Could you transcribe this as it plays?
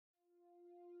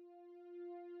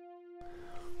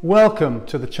Welcome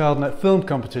to the Childnet Film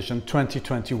Competition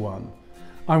 2021.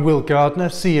 I'm Will Gardner,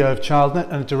 CEO of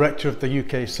Childnet and Director of the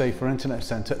UK Safer Internet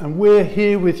Centre, and we're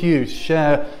here with you to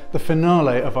share the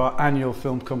finale of our annual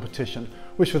film competition,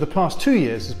 which for the past 2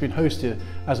 years has been hosted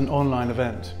as an online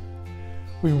event.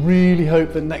 We really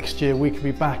hope that next year we can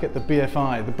be back at the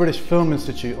BFI, the British Film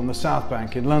Institute on the South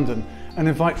Bank in London, and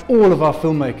invite all of our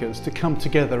filmmakers to come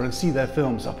together and see their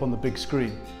films up on the big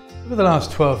screen. Over the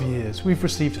last 12 years, we've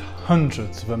received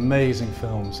hundreds of amazing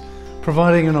films,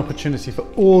 providing an opportunity for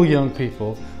all young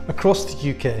people across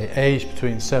the UK aged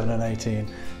between 7 and 18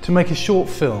 to make a short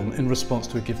film in response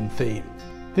to a given theme.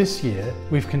 This year,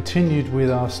 we've continued with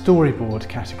our Storyboard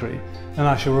category, and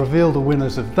I shall reveal the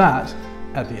winners of that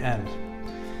at the end.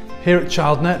 Here at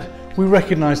Childnet, we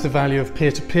recognise the value of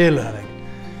peer-to-peer learning,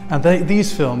 and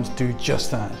these films do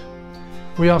just that.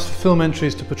 We ask for film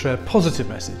entries to portray a positive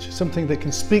message, something that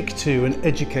can speak to and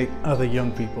educate other young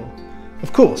people.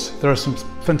 Of course, there are some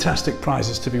fantastic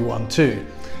prizes to be won too,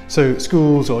 so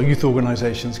schools or youth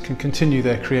organisations can continue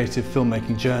their creative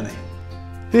filmmaking journey.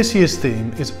 This year's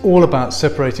theme is all about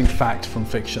separating fact from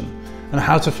fiction and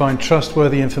how to find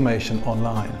trustworthy information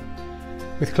online.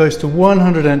 With close to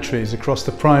 100 entries across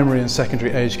the primary and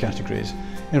secondary age categories,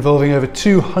 involving over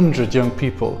 200 young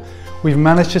people, we've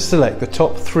managed to select the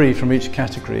top 3 from each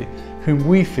category whom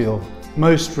we feel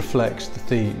most reflects the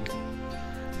theme.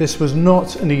 This was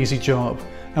not an easy job,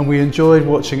 and we enjoyed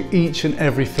watching each and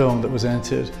every film that was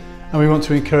entered, and we want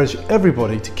to encourage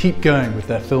everybody to keep going with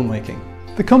their filmmaking.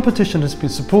 The competition has been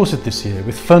supported this year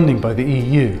with funding by the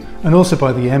EU and also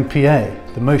by the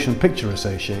MPA, the Motion Picture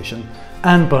Association,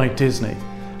 and by Disney,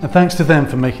 and thanks to them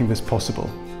for making this possible.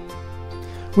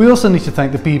 We also need to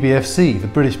thank the BBFC, the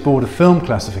British Board of Film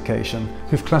Classification,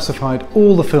 who've classified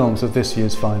all the films of this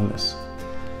year's finalists.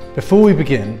 Before we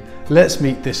begin, let's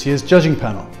meet this year's judging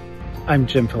panel. I'm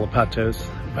Jim Philippatos,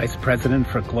 Vice President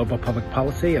for Global Public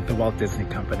Policy at the Walt Disney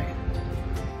Company.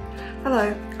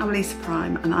 Hello, I'm Lisa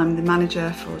Prime and I'm the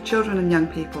Manager for Children and Young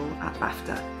People at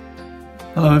BAFTA.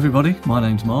 Hello everybody, my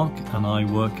name's Mark and I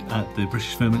work at the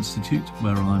British Film Institute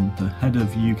where I'm the Head of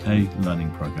UK Learning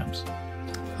Programmes.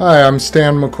 Hi, I'm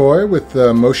Stan McCoy with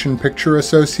the Motion Picture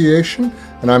Association,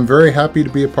 and I'm very happy to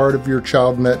be a part of your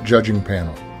Childnet judging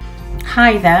panel.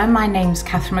 Hi there, my name's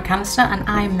Catherine McAllister and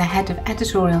I'm the Head of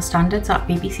Editorial Standards at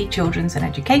BBC Children's and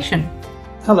Education.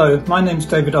 Hello, my name's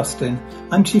David Austin.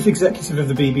 I'm Chief Executive of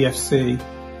the BBFC.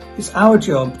 It's our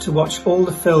job to watch all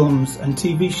the films and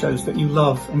TV shows that you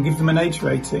love and give them an age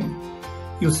rating.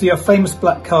 You'll see our famous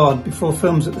black card before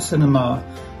films at the cinema,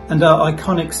 and our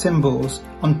iconic symbols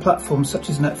on platforms such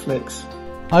as Netflix.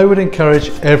 I would encourage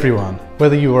everyone,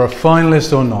 whether you are a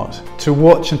finalist or not, to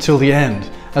watch until the end,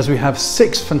 as we have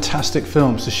 6 fantastic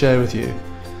films to share with you.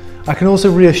 I can also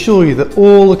reassure you that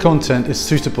all the content is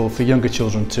suitable for younger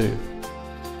children too.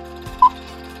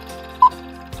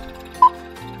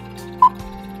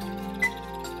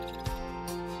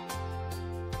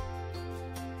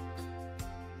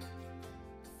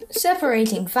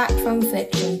 Separating fact from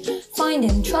fiction,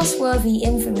 finding trustworthy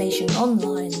information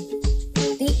online.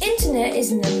 The internet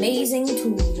is an amazing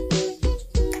tool.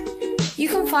 You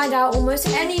can find out almost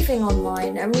anything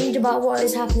online and read about what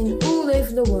is happening all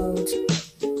over the world.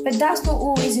 But that's not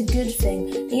always a good thing.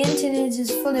 The internet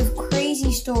is full of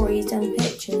crazy stories and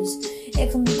pictures.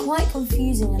 It can be quite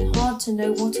confusing and hard to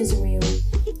know what is real.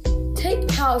 Take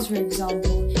cows for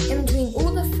example. In between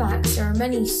all the facts there are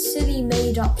many silly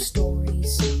made-up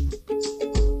stories.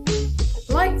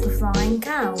 Like the flying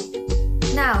cow.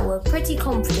 Now, we're pretty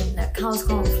confident that cows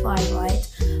can't fly right,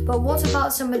 but what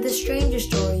about some of the stranger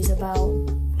stories about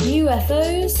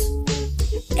UFOs,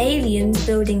 aliens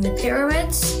building the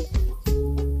pyramids,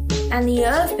 and the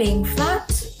Earth being flat?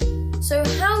 So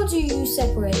how do you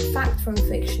separate fact from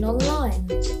fiction online?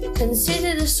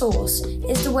 Consider the source.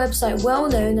 Is the website well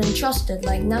known and trusted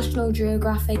like National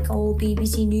Geographic or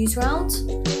BBC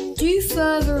Newsround? Do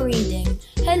further reading.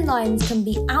 Headlines can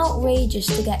be outrageous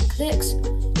to get clicks.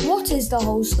 What is the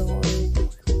whole story?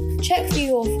 Check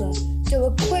the author. Do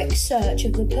a quick search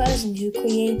of the person who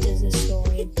created the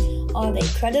story. Are they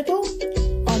credible?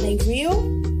 Are they real?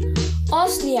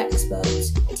 Ask the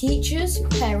experts, teachers,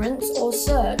 parents, or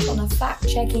search on a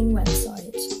fact-checking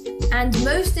website. And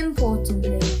most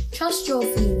importantly, trust your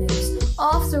feelings.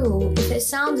 After all, if it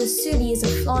sounds as silly as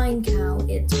a flying cow,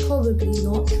 it's probably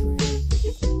not true.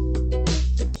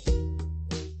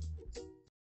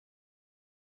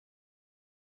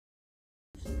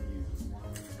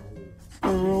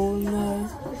 Roller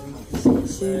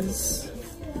is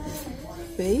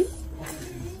B.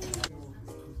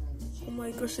 Oh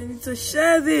my gosh, I need to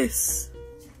share this.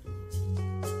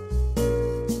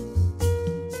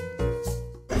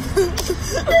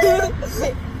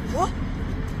 Wait, what?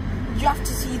 You have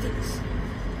to see this.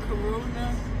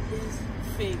 Corona is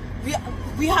fake.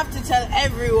 We have to tell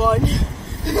everyone.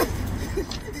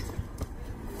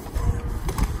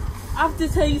 I have to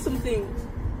tell you something.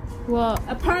 What?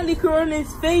 Apparently Corona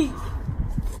is fake.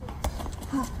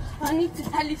 I need to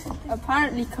tell you something.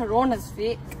 Apparently Corona's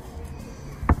fake.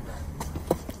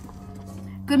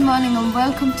 Good morning and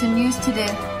welcome to News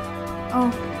Today.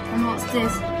 Oh, and what's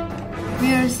this?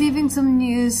 We are receiving some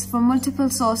news from multiple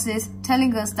sources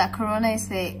telling us that Corona is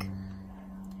fake.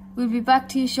 We'll be back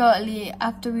to you shortly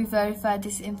after we verify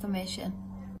this information.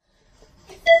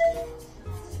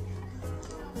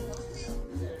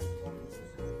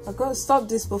 I gotta stop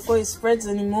this before it spreads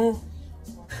anymore.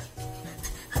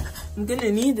 I'm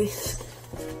gonna need this.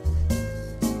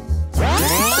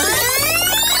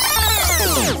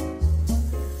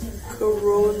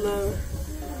 Corona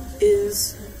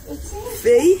is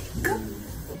fake?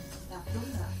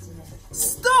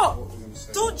 Stop!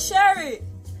 Don't share it!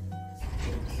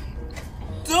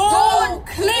 Don't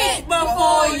click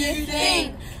before you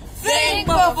think! Think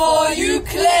before you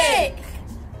click!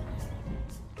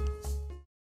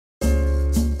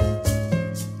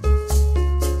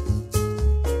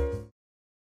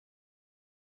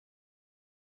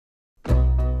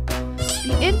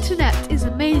 The internet is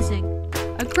amazing.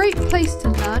 A great place to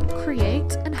learn,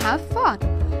 create and have fun.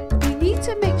 We need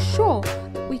to make sure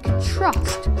that we can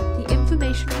trust the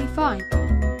information we find.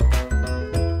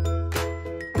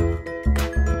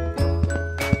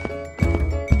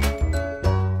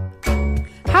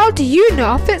 How do you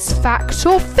know if it's fact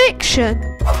or fiction?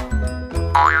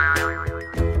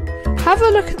 Have a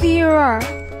look at the URL.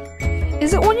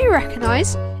 Is it one you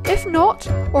recognise? If not,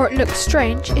 or it looks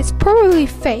strange, it's probably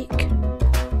fake.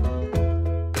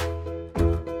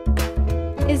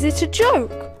 Is it a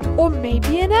joke? Or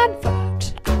maybe an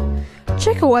advert?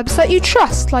 Check a website you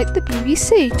trust, like the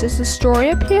BBC. Does the story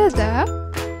appear there?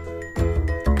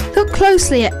 Look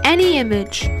closely at any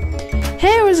image.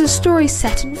 Here is a story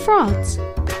set in France.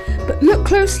 But look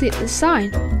closely at the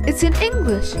sign. It's in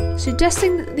English,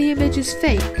 suggesting that the image is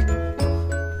fake.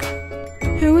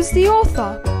 Who is the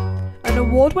author? An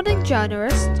award-winning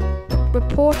journalist,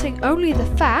 reporting only the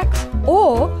facts,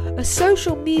 or a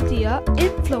social media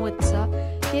influencer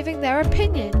giving their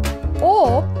opinion,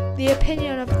 or the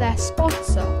opinion of their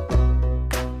sponsor.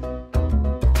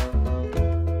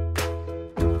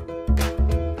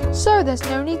 So there's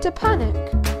no need to panic.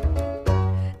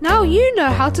 Now you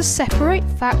know how to separate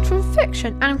fact from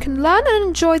fiction and can learn and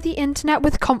enjoy the internet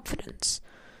with confidence.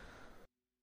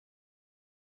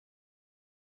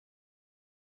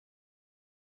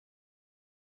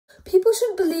 People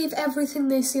shouldn't believe everything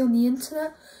they see on the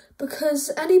internet because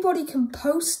anybody can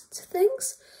post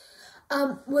things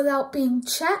without being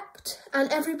checked,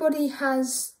 and everybody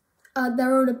has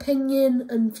their own opinion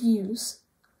and views.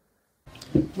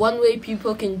 One way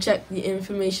people can check the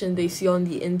information they see on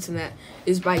the internet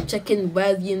is by checking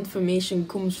where the information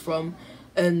comes from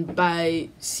and by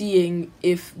seeing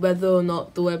if whether or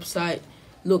not the website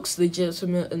looks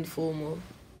legitimate and formal.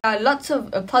 There are lots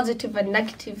of positive and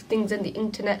negative things on the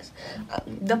internet.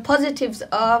 The positives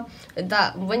are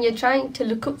that when you're trying to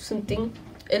look up something,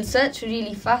 it'll search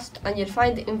really fast and you'll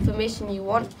find the information you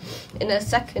want in a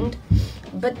second.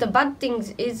 But the bad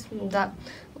things is that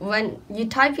when you're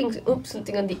typing up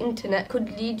something on the internet, it could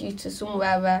lead you to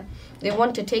somewhere where they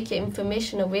want to take your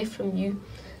information away from you.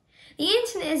 The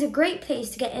internet is a great place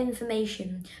to get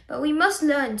information, but we must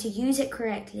learn to use it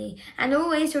correctly and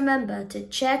always remember to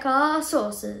check our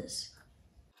sources.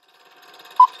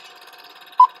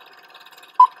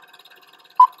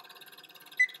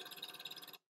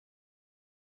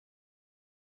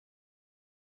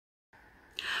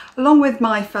 Along with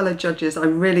my fellow judges, I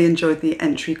really enjoyed the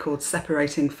entry called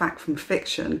Separating Fact from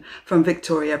Fiction from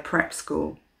Victoria Prep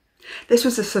School. This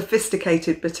was a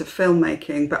sophisticated bit of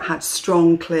filmmaking but had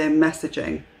strong, clear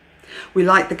messaging. We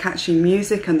liked the catchy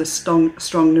music and the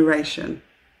strong narration.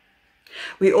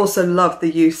 We also loved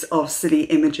the use of silly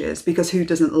images, because who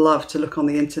doesn't love to look on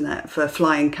the internet for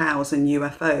flying cows and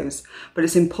UFOs? But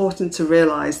it's important to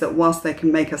realise that whilst they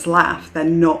can make us laugh, they're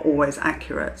not always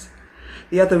accurate.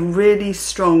 The other really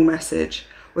strong message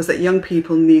was that young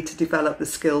people need to develop the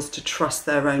skills to trust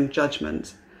their own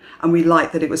judgment. And we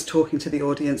liked that it was talking to the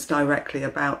audience directly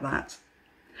about that.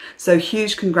 So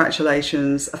huge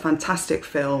congratulations, a fantastic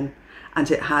film,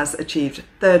 and it has achieved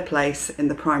 3rd place in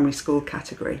the primary school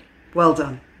category. Well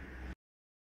done.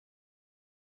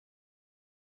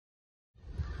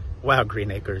 Wow,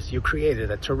 Greenacres, you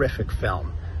created a terrific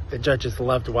film. The judges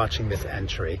loved watching this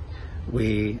entry.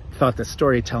 We thought the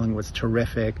storytelling was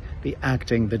terrific, the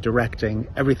acting, the directing,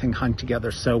 everything hung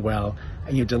together so well,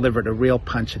 and you delivered a real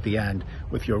punch at the end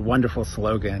with your wonderful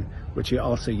slogan, which you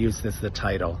also used as the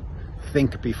title.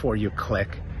 Think before you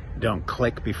click, don't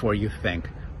click before you think.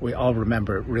 We all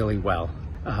remember it really well.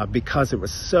 Because it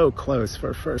was so close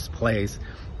for first place,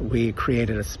 we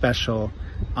created a special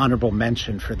honorable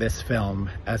mention for this film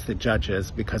as the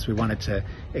judges, because we wanted to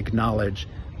acknowledge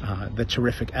the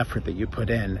terrific effort that you put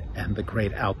in and the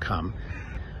great outcome.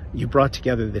 You brought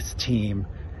together this team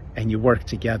and you worked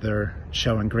together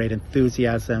showing great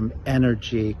enthusiasm,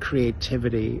 energy,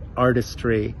 creativity,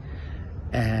 artistry,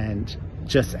 and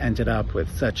just ended up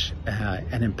with such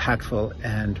an impactful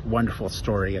and wonderful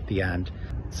story at the end.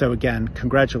 So again,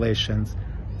 congratulations,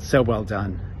 so well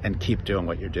done, and keep doing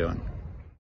what you're doing.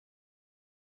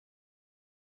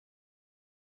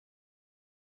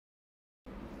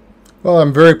 Well,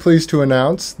 I'm very pleased to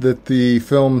announce that the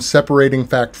film Separating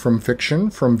Fact from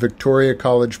Fiction from Victoria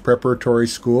College Preparatory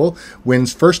School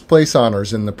wins first place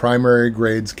honors in the primary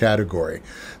grades category.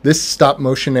 This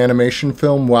stop-motion animation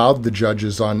film wowed the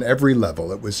judges on every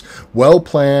level. It was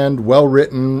well-planned,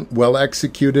 well-written,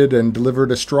 well-executed, and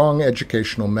delivered a strong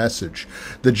educational message.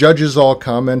 The judges all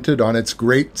commented on its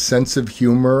great sense of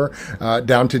humor,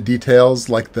 down to details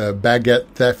like the baguette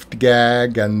theft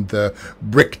gag and the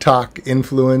brick talk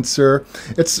influencer.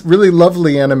 It's really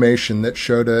lovely animation that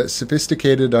showed a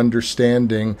sophisticated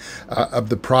understanding of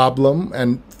the problem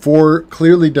and 4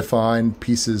 clearly defined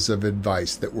pieces of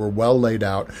advice that were well laid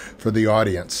out for the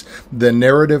audience. The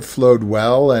narrative flowed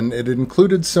well, and it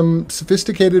included some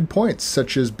sophisticated points,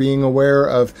 such as being aware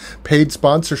of paid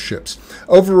sponsorships.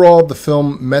 Overall, the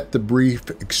film met the brief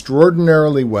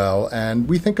extraordinarily well, and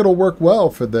we think it'll work well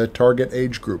for the target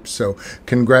age group. So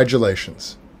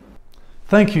congratulations.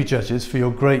 Thank you, judges, for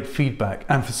your great feedback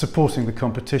and for supporting the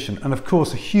competition, and of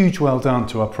course a huge well done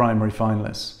to our primary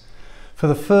finalists. For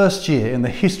the first year in the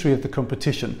history of the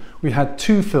competition, we had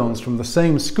 2 films from the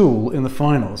same school in the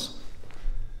finals.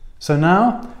 So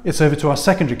now it's over to our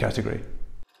secondary category.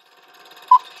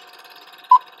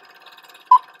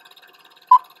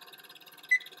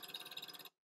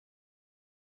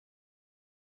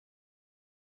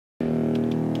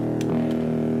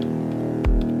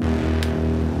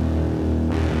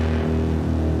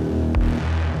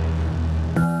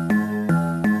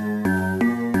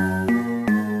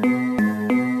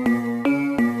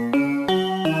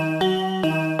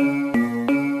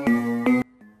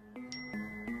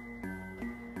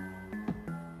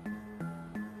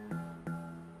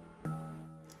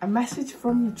 A message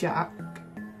from Jack.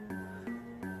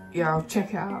 Yeah, I'll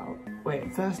check it out.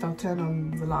 Wait, first I'll turn on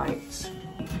the lights.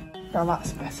 Now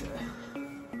that's better.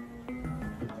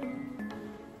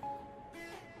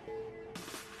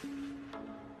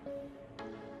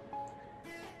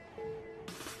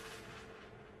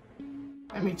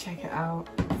 Let me check it out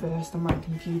first on my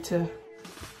computer.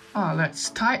 Oh,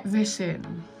 let's type this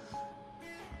in.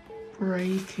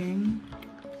 Breaking.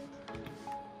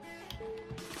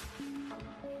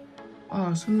 Oh,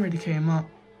 it's already came up.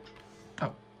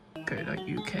 Oh,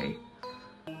 go.uk.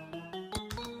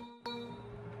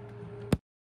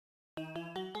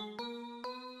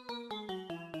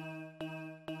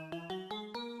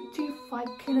 Do 5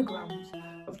 kilograms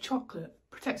of chocolate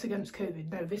protects against COVID.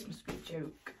 No, this must be a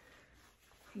joke.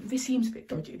 This seems a bit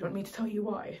dodgy. Do you want me to tell you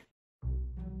why?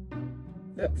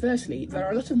 Firstly, there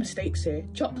are a lot of mistakes here.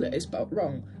 Chocolate is spelt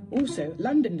wrong. Also,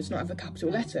 London does not have a capital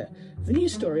letter. The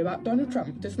news story about Donald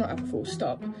Trump does not have a full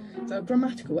stop. There are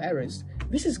grammatical errors.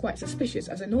 This is quite suspicious,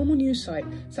 as a normal news site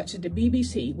such as the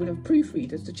BBC would have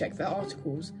proofreaders to check their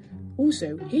articles.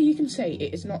 Also, here you can say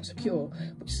it is not secure,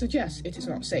 which suggests it is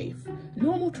not safe.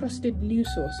 Normal trusted news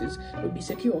sources would be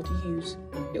secure to use.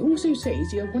 It also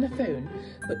says you have won a phone,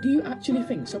 but do you actually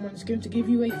think someone is going to give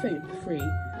you a phone for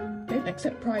free? Don't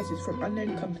accept prizes from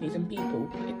unknown companies and people.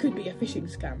 It could be a phishing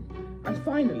scam. And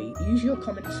finally, use your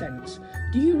common sense.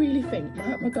 Do you really think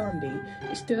Mahatma Gandhi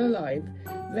is still alive?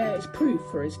 There is proof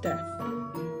for his death.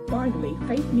 Finally,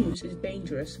 fake news is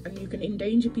dangerous and you can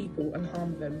endanger people and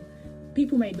harm them.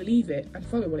 People may believe it and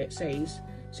follow what it says,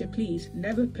 so please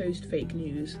never post fake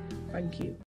news. Thank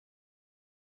you.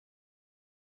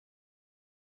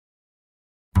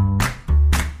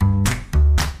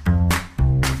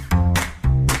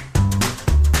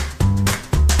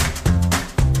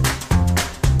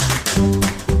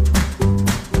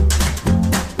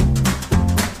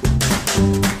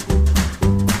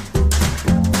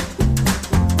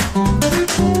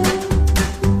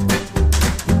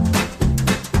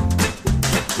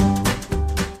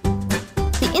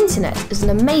 The internet is an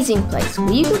amazing place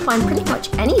where you can find pretty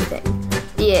much anything,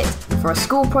 be it for a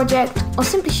school project, or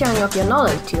simply showing off your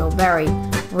knowledge to your very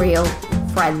real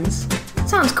friends.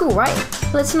 Sounds cool, right?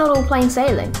 Well, it's not all plain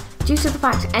sailing. Due to the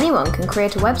fact anyone can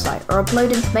create a website or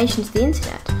upload information to the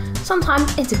internet,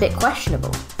 sometimes it's a bit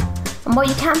questionable. And while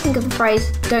you can think of the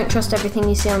phrase, don't trust everything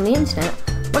you see on the internet,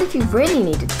 what if you really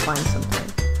needed to find something?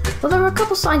 Well, there are a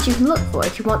couple signs you can look for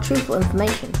if you want truthful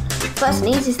information. First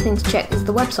and easiest thing to check is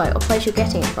the website or place you're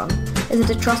getting it from. Is it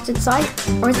a trusted site,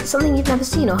 or is it something you've never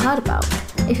seen or heard about?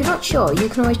 If you're not sure, you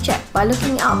can always check by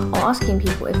looking it up or asking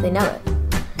people if they know it.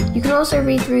 You can also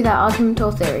read through their argument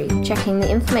or theory, checking the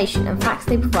information and facts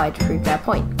they provide to prove their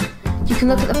point. You can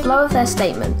look at the flow of their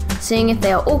statement, seeing if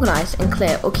they are organised and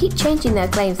clear or keep changing their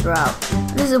claims throughout.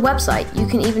 If this is a website, you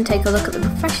can even take a look at the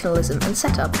professionalism and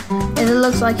setup. If it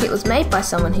looks like it was made by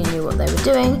someone who knew what they were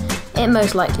doing, it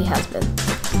most likely has been.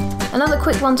 Another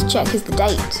quick one to check is the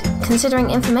date. Considering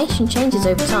information changes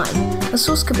over time, a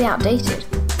source could be outdated.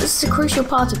 This is a crucial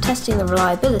part of testing the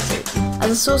reliability,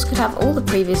 as a source could have all the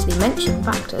previously mentioned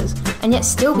factors and yet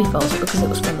still be false because it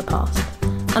was from the past.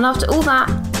 And after all that,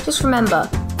 just remember,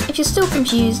 if you're still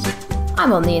confused,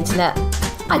 I'm on the internet.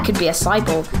 I could be a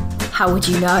cyborg. How would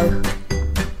you know?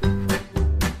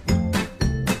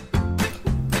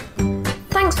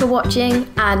 Thanks for watching,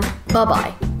 and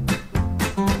bye-bye.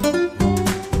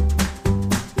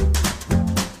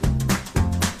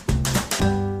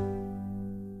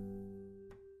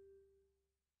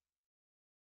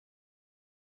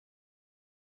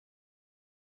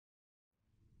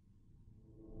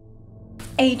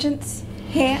 Agents,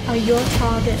 here are your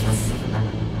targets.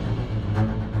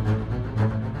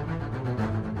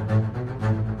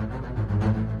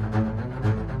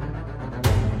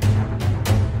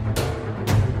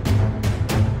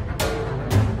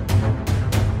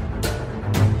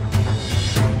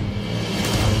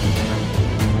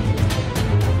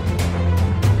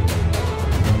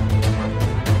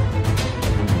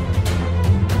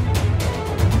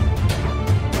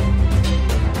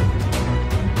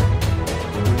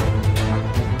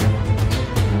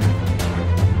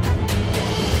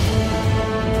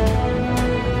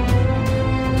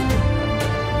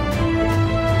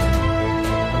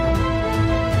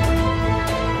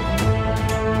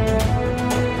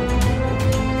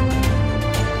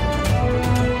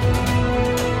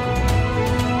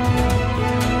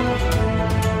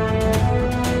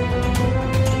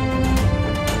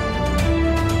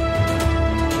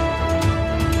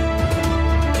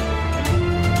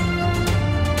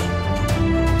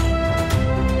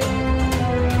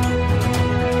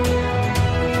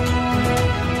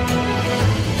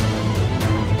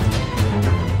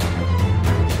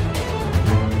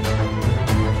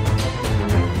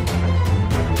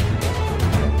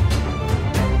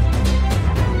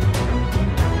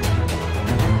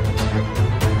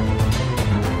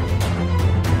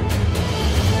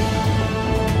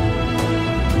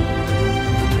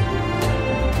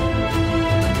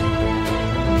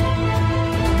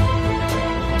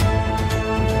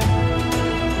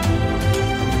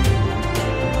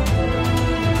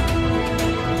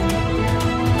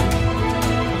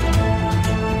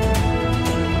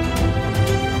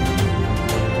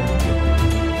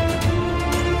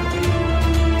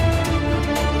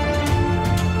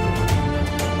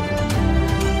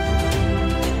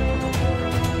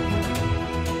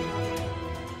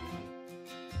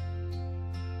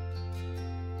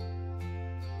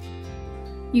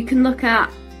 You can look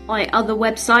at other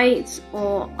websites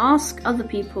or ask other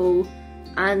people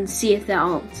and see if their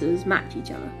answers match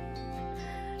each other.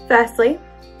 Firstly,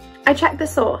 I check the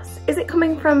source. Is it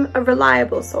coming from a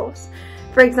reliable source?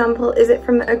 For example, is it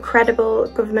from a credible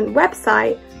government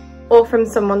website or from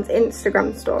someone's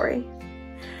Instagram story?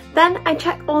 Then I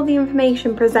check all the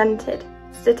information presented,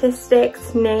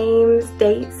 statistics, names,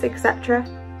 dates, etc.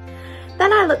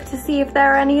 Then I look to see if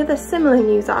there are any other similar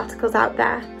news articles out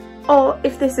there, or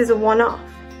if this is a one-off.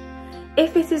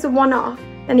 If it is a one-off,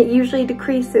 then it usually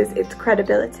decreases its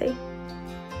credibility.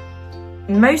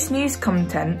 Most news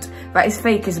content that is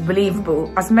fake is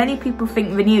believable, as many people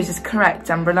think the news is correct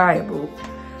and reliable.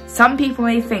 Some people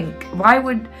may think, why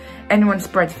would anyone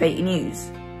spread fake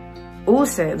news?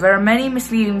 Also, there are many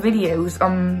misleading videos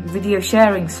on video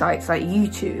sharing sites like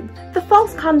YouTube. The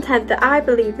false content that I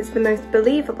believe is the most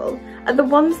believable are the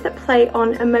ones that play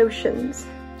on emotions.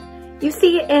 You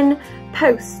see it in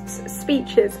posts,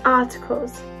 speeches,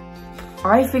 articles.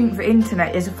 I think the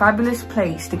internet is a fabulous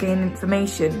place to gain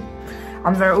information,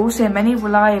 and there are also many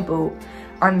reliable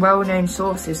and well-known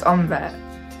sources on there.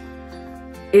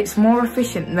 It's more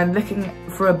efficient than looking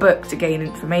for a book to gain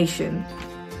information.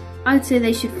 I'd say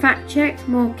they should fact check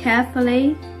more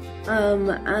carefully,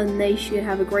 and they should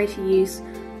have a greater use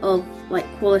of like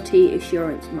quality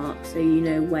assurance marks, so you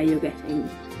know where you're getting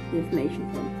the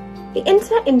information from. The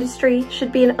internet industry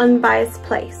should be an unbiased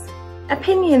place.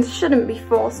 Opinions shouldn't be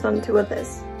forced onto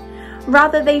others.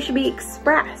 Rather, they should be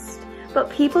expressed, but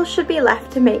people should be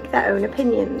left to make their own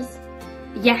opinions.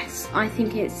 Yes, I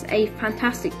think it's a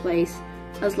fantastic place,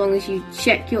 as long as you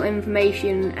check your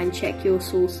information and check your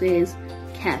sources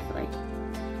carefully.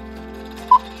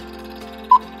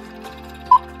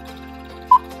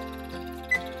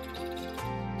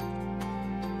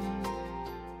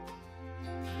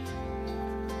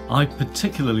 I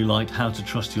particularly liked How to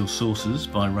Trust Your Sources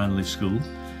by Ranelagh School.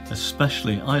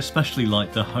 I especially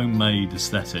liked the homemade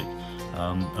aesthetic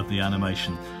of the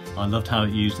animation. I loved how it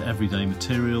used everyday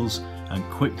materials and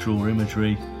quick draw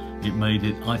imagery. It made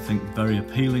it, I think, very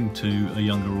appealing to a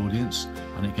younger audience,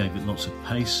 and it gave it lots of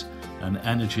pace and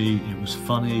energy. It was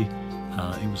funny.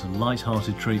 It was a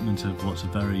light-hearted treatment of what's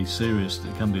it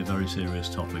can be a very serious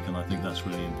topic, and I think that's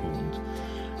really important.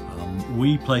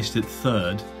 We placed it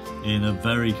third in a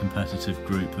very competitive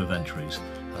group of entries.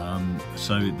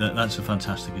 So that's a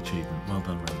fantastic achievement. Well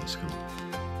done, Ranelagh School.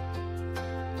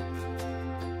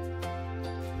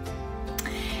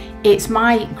 It's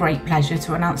my great pleasure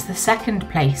to announce the second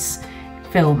place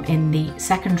film in the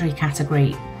secondary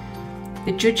category.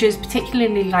 The judges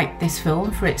particularly liked this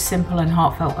film for its simple and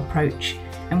heartfelt approach,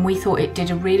 and we thought it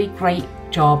did a really great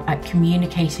job at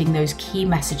communicating those key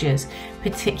messages,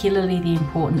 particularly the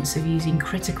importance of using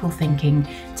critical thinking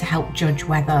to help judge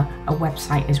whether a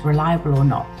website is reliable or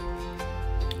not.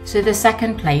 So the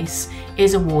second place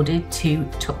is awarded to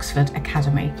Tuxford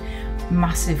Academy.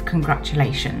 Massive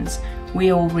congratulations.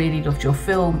 We all really loved your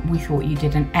film. We thought you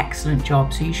did an excellent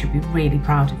job, so you should be really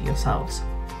proud of yourselves.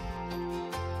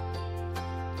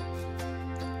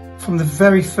 From the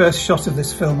very first shot of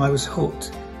this film I was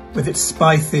hooked, with its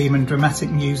spy theme and dramatic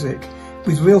music.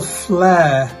 With real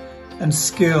flair and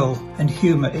skill and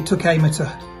humour, it took aim at a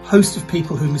host of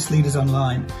people who mislead us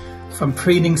online, from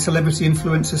preening celebrity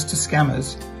influencers to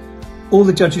scammers. All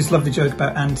the judges loved the joke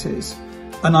about antis,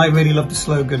 and I really loved the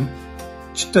slogan,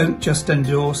 "Don't just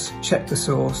endorse, check the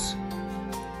source."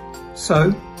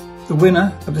 So, the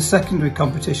winner of the secondary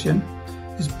competition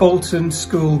is Bolton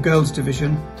School Girls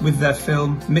Division with their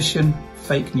film Mission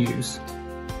Fake News.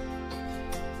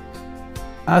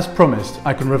 As promised,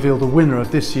 I can reveal the winner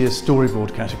of this year's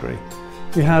Storyboard category.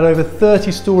 We had over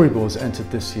 30 storyboards entered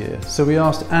this year, so we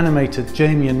asked animator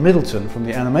Jamie and Middleton from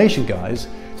the Animation Guys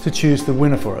to choose the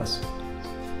winner for us.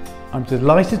 I'm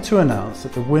delighted to announce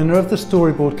that the winner of the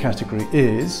Storyboard category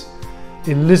is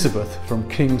Elizabeth from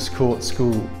King's Court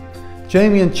School.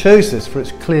 Jamie chose this for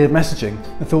its clear messaging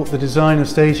and thought the design and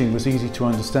staging was easy to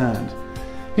understand.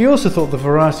 He also thought the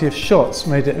variety of shots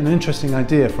made it an interesting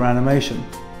idea for animation.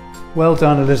 Well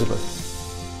done, Elizabeth.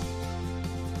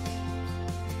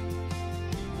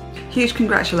 Huge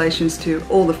congratulations to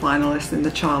all the finalists in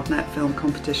the Childnet Film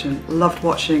Competition. Loved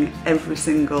watching every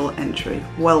single entry.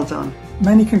 Well done.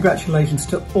 Many congratulations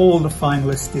to all the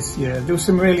finalists this year. There were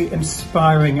some really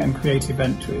inspiring and creative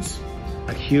entries.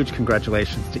 A huge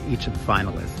congratulations to each of the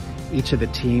finalists. Each of the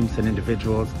teams and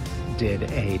individuals did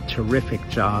a terrific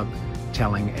job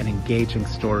telling an engaging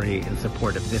story in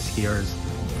support of this year's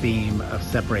theme of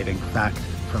separating fact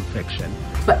from fiction.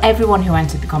 But everyone who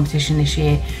entered the competition this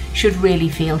year should really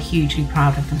feel hugely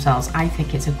proud of themselves. I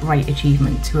think it's a great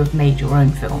achievement to have made your own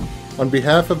film. On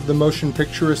behalf of the Motion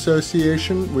Picture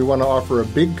Association, we want to offer a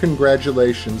big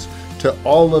congratulations to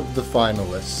all of the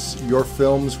finalists. Your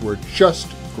films were just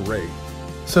great.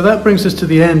 So that brings us to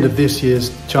the end of this year's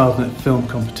Childnet Film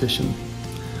Competition.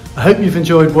 I hope you've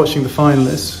enjoyed watching the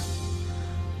finalists.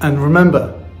 And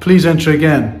remember, please enter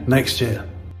again next year.